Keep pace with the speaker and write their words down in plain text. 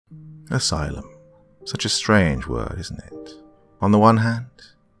Asylum. Such a strange word, isn't it? On the one hand,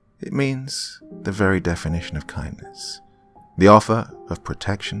 it means the very definition of kindness, the offer of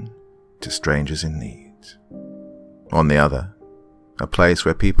protection to strangers in need. On the other, a place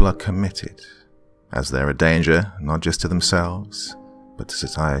where people are committed, as they're a danger not just to themselves, but to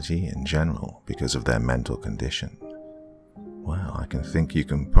society in general because of their mental condition. Well, I can think you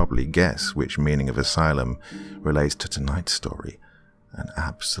can probably guess which meaning of asylum relates to tonight's story. An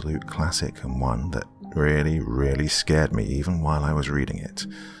absolute classic, and one that really scared me even while I was reading it.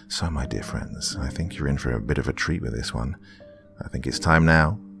 So my dear friends, I think you're in for a bit of a treat with this one. I think it's time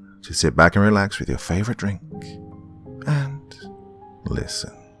now to sit back and relax with your favorite drink and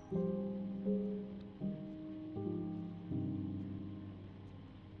listen.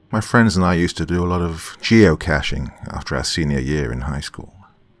 My friends and I used to do a lot of geocaching after our senior year in high school.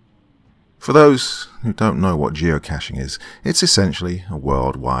 For those who don't know what geocaching is, it's essentially a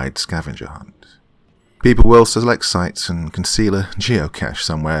worldwide scavenger hunt. People will select sites and conceal a geocache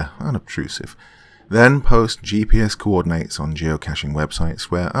somewhere unobtrusive, then post GPS coordinates on geocaching websites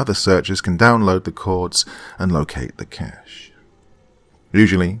where other searchers can download the coords and locate the cache.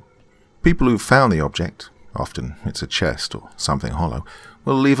 Usually, people who've found the object, often it's a chest or something hollow,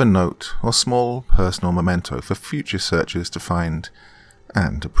 will leave a note or small personal memento for future searchers to find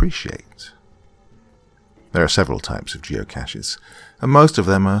and appreciate. There are several types of geocaches, and most of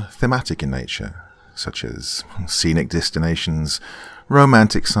them are thematic in nature, such as scenic destinations,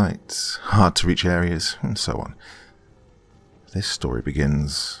 romantic sites, hard-to-reach areas, and so on. This story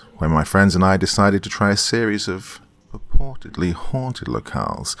begins when my friends and I decided to try a series of purportedly haunted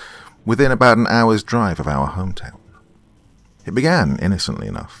locales within about an hour's drive of our hometown. It began innocently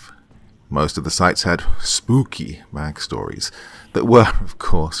enough. Most of the sites had spooky backstories that were, of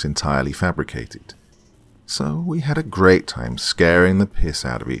course, entirely fabricated. So we had a great time scaring the piss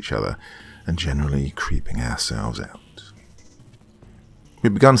out of each other and generally creeping ourselves out.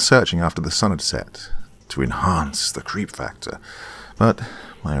 We'd begun searching after the sun had set to enhance the creep factor, but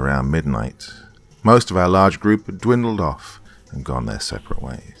by around midnight, most of our large group had dwindled off and gone their separate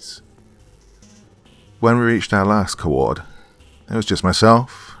ways. When we reached our last coord, there was just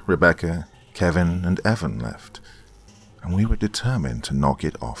myself, Rebecca, Kevin, and Evan left, and we were determined to knock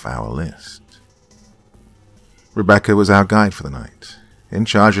it off our list. Rebecca was our guide for the night, in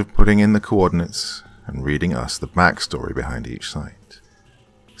charge of putting in the coordinates and reading us the backstory behind each site.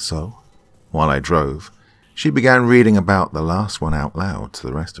 So, while I drove, she began reading about the last one out loud to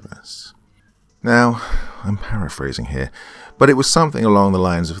the rest of us. Now, I'm paraphrasing here, but it was something along the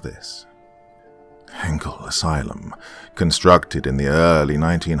lines of this. Henkel Asylum, constructed in the early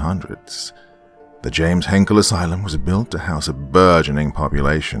 1900s. The James Henkel Asylum was built to house a burgeoning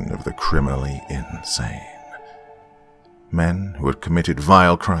population of the criminally insane. Men who had committed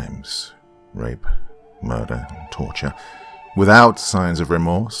vile crimes, rape, murder, and torture, without signs of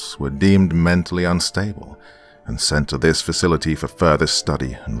remorse, were deemed mentally unstable and sent to this facility for further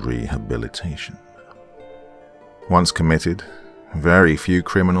study and rehabilitation. Once committed, very few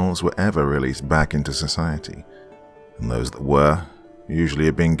criminals were ever released back into society, and those that were usually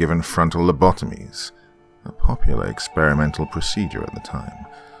had been given frontal lobotomies, a popular experimental procedure at the time,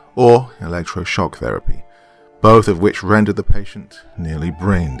 or electroshock therapy, both of which rendered the patient nearly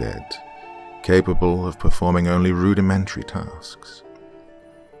brain dead, capable of performing only rudimentary tasks.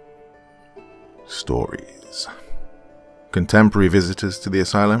 Stories. Contemporary visitors to the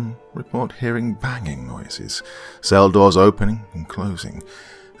asylum report hearing banging noises, cell doors opening and closing,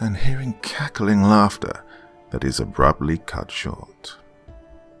 and hearing cackling laughter that is abruptly cut short.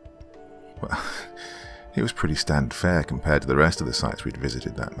 Well, it was pretty standard fare compared to the rest of the sites we'd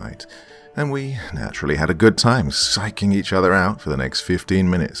visited that night, and we naturally had a good time psyching each other out for the next 15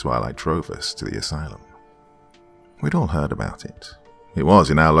 minutes while I drove us to the asylum. We'd all heard about it. It was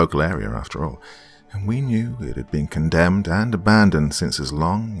in our local area, after all, and we knew it had been condemned and abandoned since as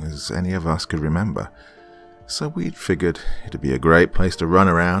long as any of us could remember. So we'd figured it'd be a great place to run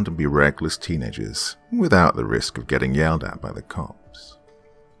around and be reckless teenagers, without the risk of getting yelled at by the cops.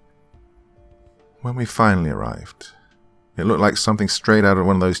 When we finally arrived, it looked like something straight out of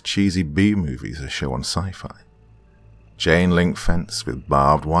one of those cheesy B-movies they show on Sci-Fi. Chain-link fence with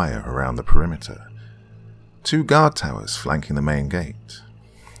barbed wire around the perimeter. 2 guard towers flanking the main gate,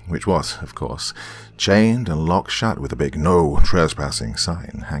 which was, of course, chained and locked shut with a big "No Trespassing"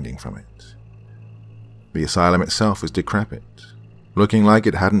 sign hanging from it. The asylum itself was decrepit, looking like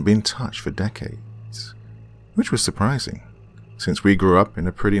it hadn't been touched for decades, which was surprising, since we grew up in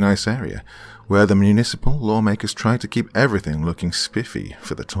a pretty nice area, where the municipal lawmakers tried to keep everything looking spiffy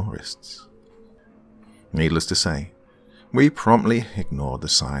for the tourists. Needless to say, We promptly ignored the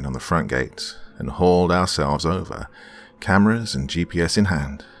sign on the front gate and hauled ourselves over, cameras and GPS in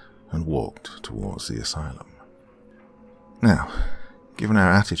hand, and walked towards the asylum. Now, given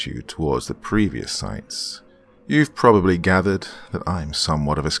our attitude towards the previous sites, you've probably gathered that I'm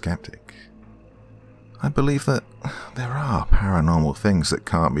somewhat of a skeptic. I believe that there are paranormal things that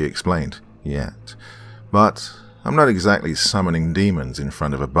can't be explained yet, but I'm not exactly summoning demons in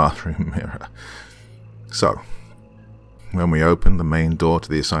front of a bathroom mirror. So, when we opened the main door to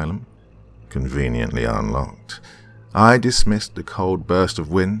the asylum, conveniently unlocked, I dismissed the cold burst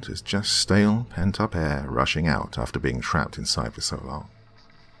of wind as just stale, pent-up air rushing out after being trapped inside for so long.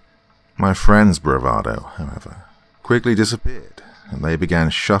 My friend's bravado, however, quickly disappeared, and they began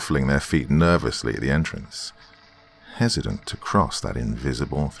shuffling their feet nervously at the entrance, hesitant to cross that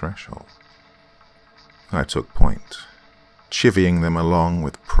invisible threshold. I took point, chivying them along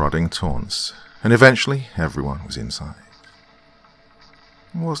with prodding taunts, and eventually everyone was inside.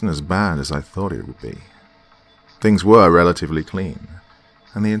 It wasn't as bad as I thought it would be. Things were relatively clean,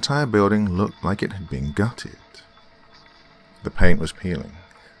 and the entire building looked like it had been gutted. The paint was peeling,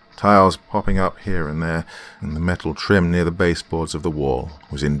 tiles popping up here and there, and the metal trim near the baseboards of the wall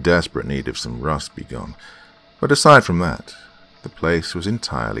was in desperate need of some rust be gone. But aside from that, the place was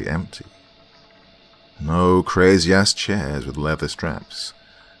entirely empty. No crazy-ass chairs with leather straps,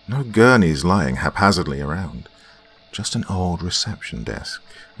 no gurneys lying haphazardly around, just an old reception desk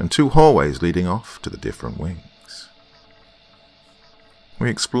and 2 hallways leading off to the different wings. We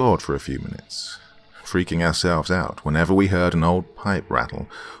explored for a few minutes, freaking ourselves out whenever we heard an old pipe rattle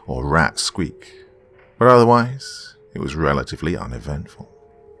or rat squeak, but otherwise it was relatively uneventful.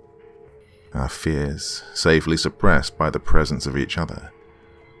 Our fears safely suppressed by the presence of each other,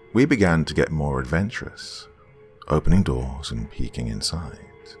 we began to get more adventurous, opening doors and peeking inside.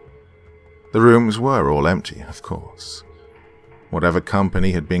 The rooms were all empty, of course. Whatever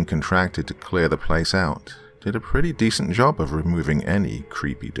company had been contracted to clear the place out did a pretty decent job of removing any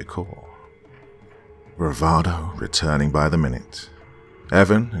creepy decor. Bravado returning by the minute,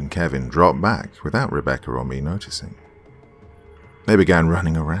 Evan and Kevin dropped back without Rebecca or me noticing. They began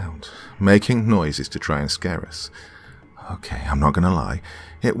running around, making noises to try and scare us. Okay, I'm not going to lie,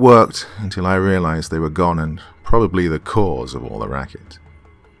 it worked until I realized they were gone and probably the cause of all the racket.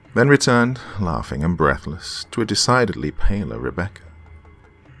 Then returned, laughing and breathless, to a decidedly paler Rebecca.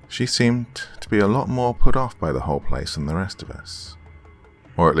 She seemed to be a lot more put off by the whole place than the rest of us.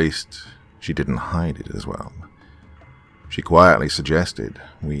 Or at least, she didn't hide it as well. She quietly suggested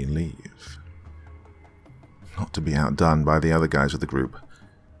we leave. Not to be outdone by the other guys of the group,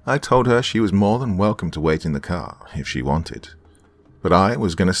 I told her she was more than welcome to wait in the car if she wanted, but I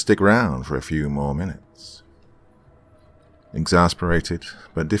was going to stick around for a few more minutes. Exasperated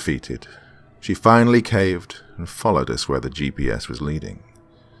but defeated, she finally caved and followed us where the GPS was leading.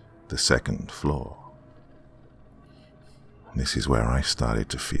 The 2nd floor. This is where I started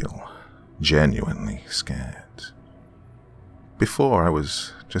to feel genuinely scared. Before, I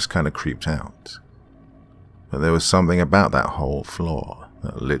was just kind of creeped out, but there was something about that whole floor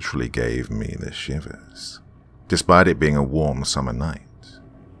that literally gave me the shivers, despite it being a warm summer night.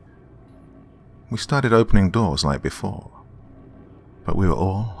 We started opening doors like before, but we were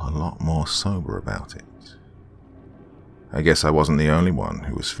all a lot more sober about it. I guess I wasn't the only one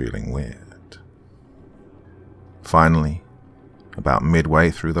who was feeling weird. Finally, about midway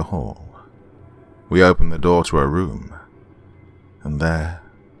through the hall, we opened the door to a room, and there,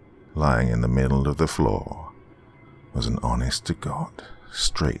 lying in the middle of the floor, was an honest-to-God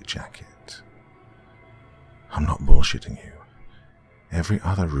straitjacket. I'm not bullshitting you. Every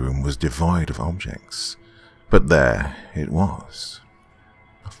other room was devoid of objects, but there it was.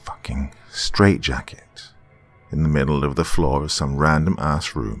 A fucking straitjacket in the middle of the floor of some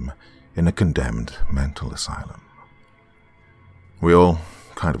random-ass room in a condemned mental asylum. We all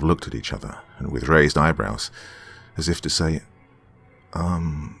kind of looked at each other, and with raised eyebrows, as if to say,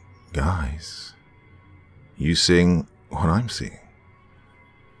 guys, you seeing what I'm seeing?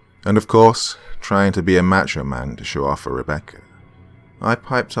 And of course, trying to be a macho man to show off for Rebecca, I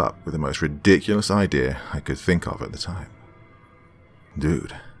piped up with the most ridiculous idea I could think of at the time.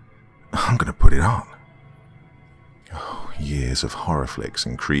 Dude, I'm gonna put it on. Oh, years of horror flicks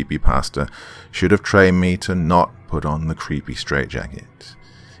and creepypasta should have trained me to not put on the creepy straitjacket,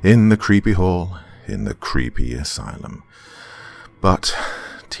 in the creepy hall, in the creepy asylum. But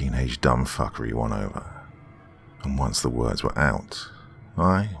teenage dumbfuckery won over, and once the words were out,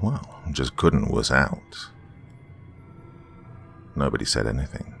 I just couldn't wuss out. Nobody said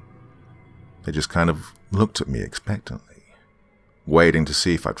anything. They just kind of looked at me expectantly, waiting to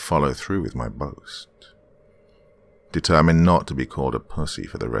see if I'd follow through with my boast. Determined not to be called a pussy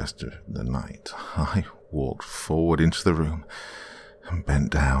for the rest of the night, I walked forward into the room and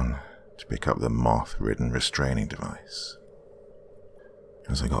bent down to pick up the moth-ridden restraining device.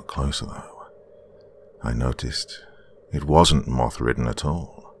 As I got closer, though, I noticed it wasn't moth-ridden at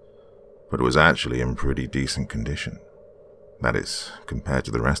all, but it was actually in pretty decent condition. That is, compared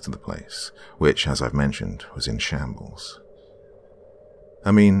to the rest of the place, which, as I've mentioned, was in shambles.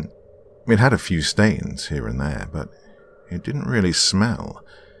 I mean, it had a few stains here and there, but it didn't really smell,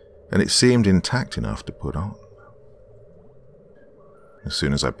 and it seemed intact enough to put on. As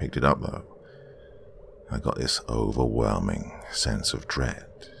soon as I picked it up, though, I got this overwhelming sense of dread.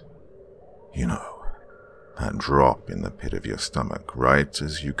 You know, that drop in the pit of your stomach right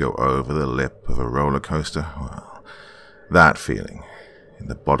as you go over the lip of a roller coaster. Well, that feeling in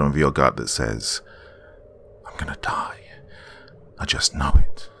the bottom of your gut that says, I'm gonna die. I just know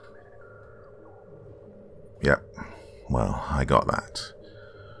it. Yep, well, I got that.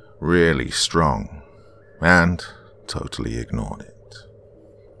 Really strong, and totally ignored it.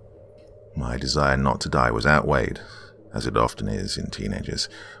 My desire not to die was outweighed, as it often is in teenagers,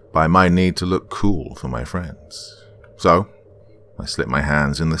 by my need to look cool for my friends. So, I slipped my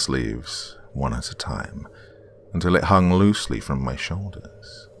hands in the sleeves, one at a time, until it hung loosely from my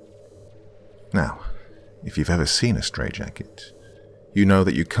shoulders. Now, if you've ever seen a straitjacket, you know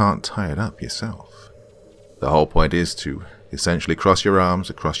that you can't tie it up yourself. The whole point is to essentially cross your arms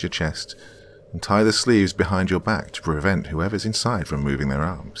across your chest and tie the sleeves behind your back to prevent whoever's inside from moving their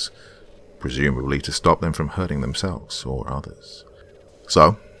arms, presumably to stop them from hurting themselves or others.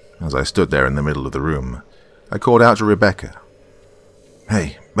 So, as I stood there in the middle of the room, I called out to Rebecca.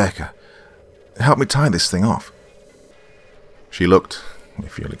 Hey, Becca, help me tie this thing off. She looked,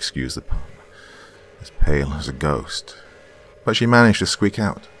 if you'll excuse the pun, as pale as a ghost, but she managed to squeak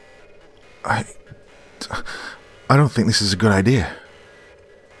out, I don't think this is a good idea.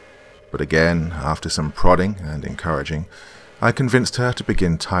 But again, after some prodding and encouraging, I convinced her to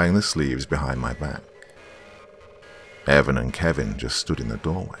begin tying the sleeves behind my back. Evan and Kevin just stood in the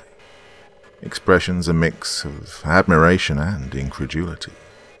doorway, expressions a mix of admiration and incredulity.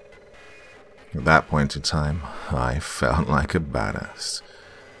 At that point in time, I felt like a badass.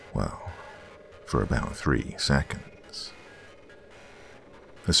 Well, for about 3 seconds.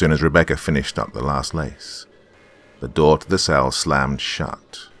 As soon as Rebecca finished up the last lace, the door to the cell slammed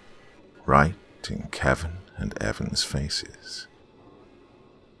shut, right in Kevin and Evan's faces.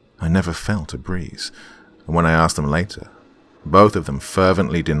 I never felt a breeze, and when I asked them later, both of them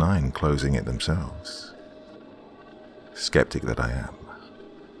fervently denying closing it themselves. Skeptic that I am,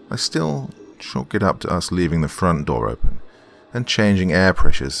 I still chalk it up to us leaving the front door open and changing air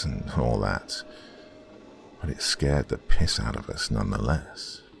pressures and all that, but it scared the piss out of us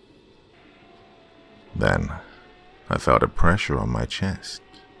nonetheless. Then I felt a pressure on my chest,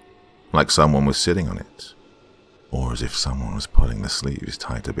 like someone was sitting on it, or as if someone was pulling the sleeves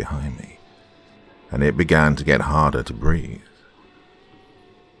tighter behind me, and it began to get harder to breathe.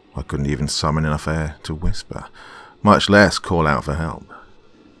 I couldn't even summon enough air to whisper, much less call out for help.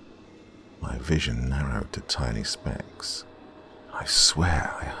 My vision narrowed to tiny specks. I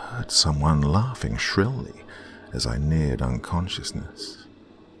swear I heard someone laughing shrilly as I neared unconsciousness.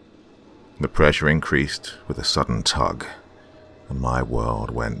 The pressure increased with a sudden tug, and my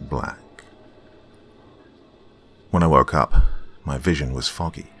world went black. When I woke up, my vision was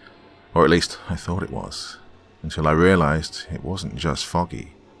foggy, or at least I thought it was, until I realized it wasn't just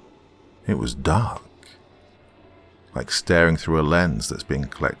foggy. It was dark, like staring through a lens that's been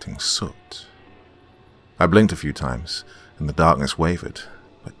collecting soot. I blinked a few times, and the darkness wavered,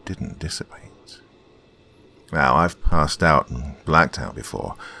 but didn't dissipate. Now, I've passed out and blacked out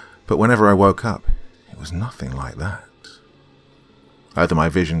before, but whenever I woke up, it was nothing like that. Either my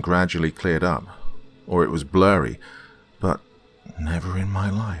vision gradually cleared up, or it was blurry, but never in my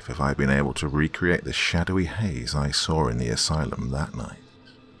life have I been able to recreate the shadowy haze I saw in the asylum that night.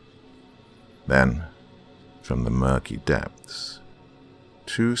 Then, from the murky depths,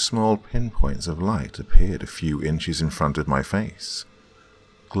 2 small pinpoints of light appeared a few inches in front of my face,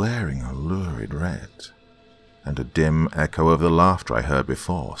 glaring a lurid red, and a dim echo of the laughter I heard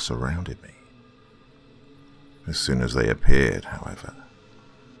before surrounded me. As soon as they appeared, however,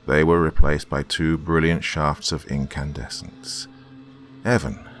 they were replaced by 2 brilliant shafts of incandescence,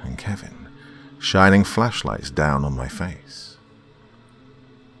 Evan and Kevin, shining flashlights down on my face.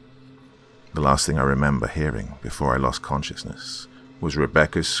 The last thing I remember hearing before I lost consciousness was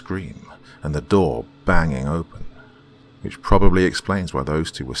Rebecca's scream and the door banging open, which probably explains why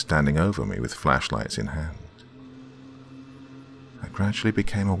those 2 were standing over me with flashlights in hand. I gradually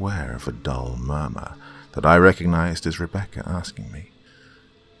became aware of a dull murmur that I recognized as Rebecca asking me,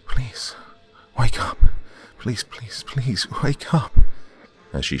 "Please, wake up. Please, please, please, wake up,"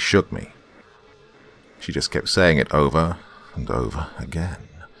 as she shook me. She just kept saying it over and over again,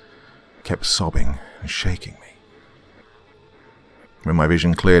 kept sobbing and shaking me. When my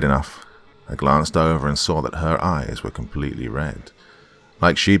vision cleared enough, I glanced over and saw that her eyes were completely red,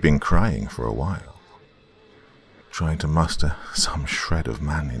 like she'd been crying for a while. Trying to muster some shred of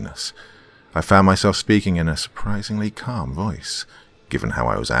manliness, I found myself speaking in a surprisingly calm voice, given how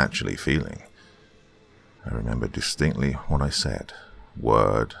I was actually feeling. I remember distinctly what I said,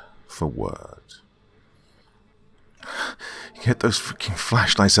 word for word. "Get those freaking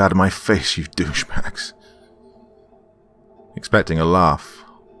flashlights out of my face, you douchebags." Expecting a laugh,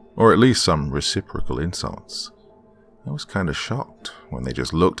 or at least some reciprocal insults, I was kind of shocked when they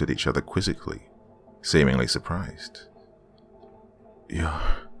just looked at each other quizzically, seemingly surprised.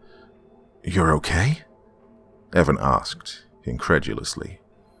 You're okay?" Evan asked, incredulously.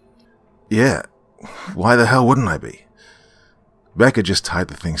 "Yeah, why the hell wouldn't I be? Becca just tied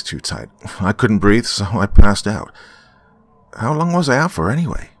the things too tight. I couldn't breathe, so I passed out. How long was I out for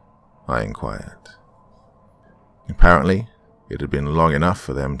anyway?" I inquired. Apparently, it had been long enough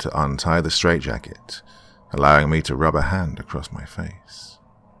for them to untie the straitjacket, allowing me to rub a hand across my face.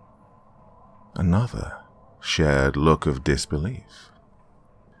 Another shared look of disbelief.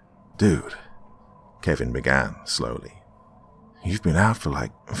 "Dude," Kevin began slowly, "you've been out for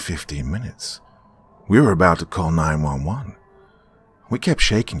like 15 minutes. We were about to call 911. We kept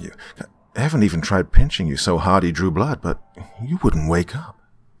shaking you. Evan even tried pinching you so hard he drew blood, but you wouldn't wake up."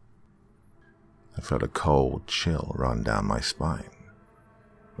 I felt a cold chill run down my spine,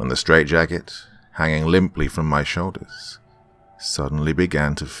 and the straitjacket, hanging limply from my shoulders, suddenly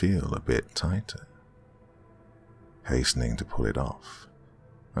began to feel a bit tighter. Hastening to pull it off,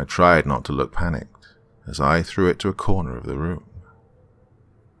 I tried not to look panicked as I threw it to a corner of the room.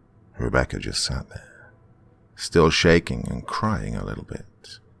 Rebecca just sat there, still shaking and crying a little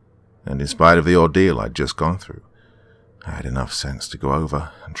bit, and in spite of the ordeal I'd just gone through, I had enough sense to go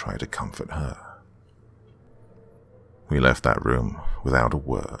over and try to comfort her. We left that room without a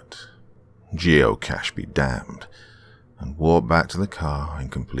word, geocache be damned, and walked back to the car in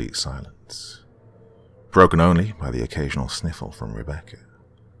complete silence, broken only by the occasional sniffle from Rebecca.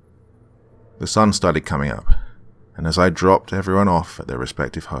 The sun started coming up, and as I dropped everyone off at their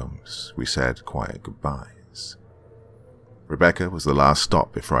respective homes, we said quiet goodbyes. Rebecca was the last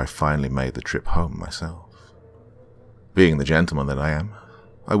stop before I finally made the trip home myself. Being the gentleman that I am,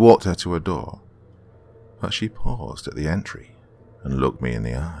 I walked her to her door, but she paused at the entry and looked me in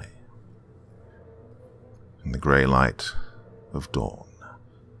the eye. In the grey light of dawn,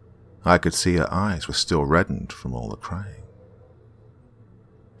 I could see her eyes were still reddened from all the crying.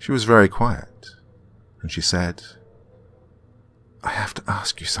 She was very quiet, and she said, "I have to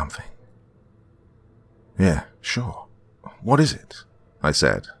ask you something." "Yeah, sure. What is it?" I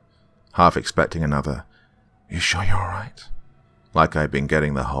said, half expecting another, "You sure you're alright?" like I'd been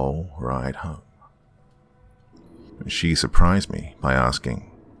getting the whole ride home. She surprised me by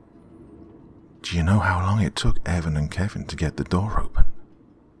asking, "Do you know how long it took Evan and Kevin to get the door open?"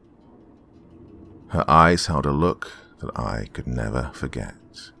 Her eyes held a look that I could never forget.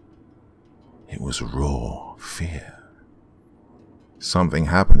 It was raw fear. Something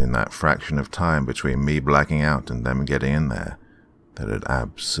happened in that fraction of time between me blacking out and them getting in there that had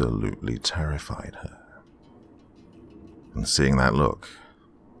absolutely terrified her. And seeing that look,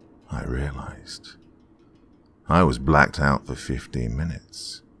 I realized I was blacked out for 15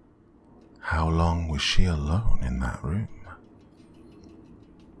 minutes. How long was she alone in that room?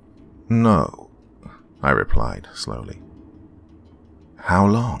 "No," I replied slowly. "How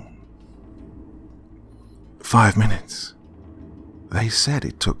long?" 5 minutes. They said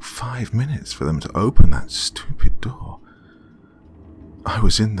it took 5 minutes for them to open that stupid door. I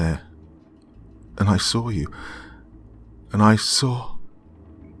was in there, and I saw you, and I saw...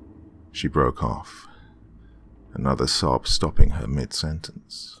 She broke off, another sob stopping her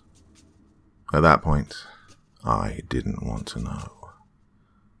mid-sentence. At that point, I didn't want to know.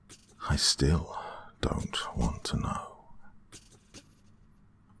 I still don't want to know.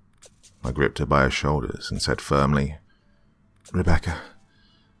 I gripped her by her shoulders and said firmly, "Rebecca,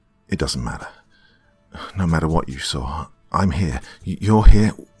 it doesn't matter. No matter what you saw, I'm here. You're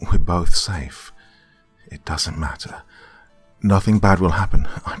here. We're both safe. It doesn't matter. Nothing bad will happen,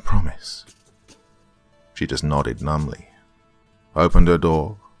 I promise." She just nodded numbly, opened her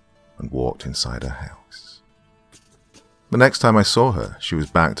door, and walked inside her house. The next time I saw her, she was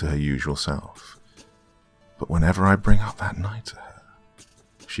back to her usual self. But whenever I bring up that night to her,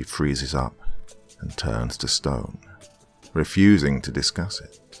 she freezes up and turns to stone, refusing to discuss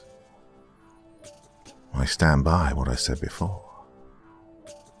it. I stand by what I said before.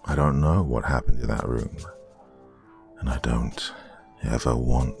 I don't know what happened in that room, and I don't ever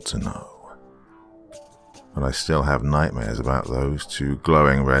want to know. But I still have nightmares about those two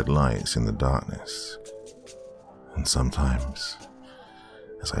glowing red lights in the darkness. And sometimes,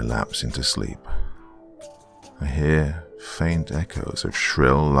 as I lapse into sleep, I hear faint echoes of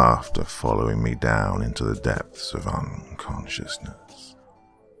shrill laughter following me down into the depths of unconsciousness.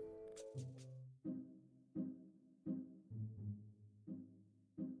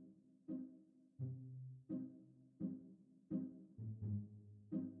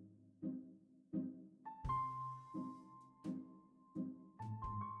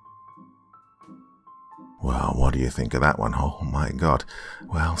 Well, what do you think of that one? Oh my god.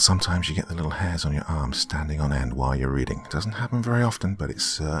 Well, sometimes you get the little hairs on your arms standing on end while you're reading. It doesn't happen very often, but it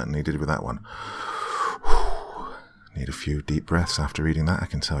certainly did with that one. Need a few deep breaths after reading that, I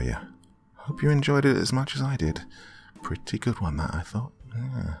can tell you. Hope you enjoyed it as much as I did. Pretty good one, that, I thought.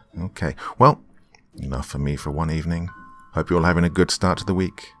 Yeah, okay. Well, enough for me for one evening. Hope you're all having a good start to the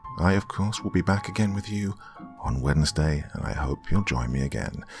week. I, of course, will be back again with you on Wednesday, and I hope you'll join me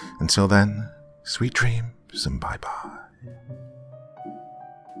again. Until then, sweet dreams and bye-bye.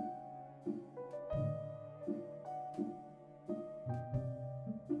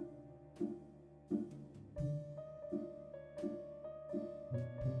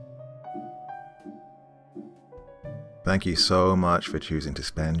 Thank you so much for choosing to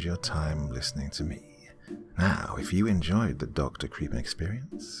spend your time listening to me. Now, if you enjoyed the Dr. Creepen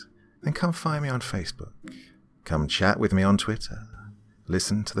experience, then come find me on Facebook. Come chat with me on Twitter.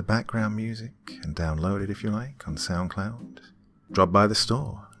 Listen to the background music and download it if you like on SoundCloud. Drop by the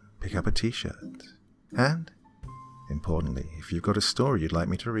store, pick up a t-shirt. And, importantly, if you've got a story you'd like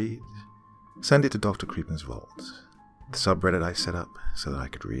me to read, send it to Dr. Creepen's Vault, the subreddit I set up so that I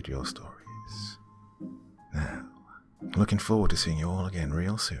could read your stories. Now, looking forward to seeing you all again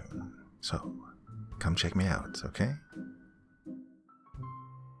real soon. So, come check me out, okay?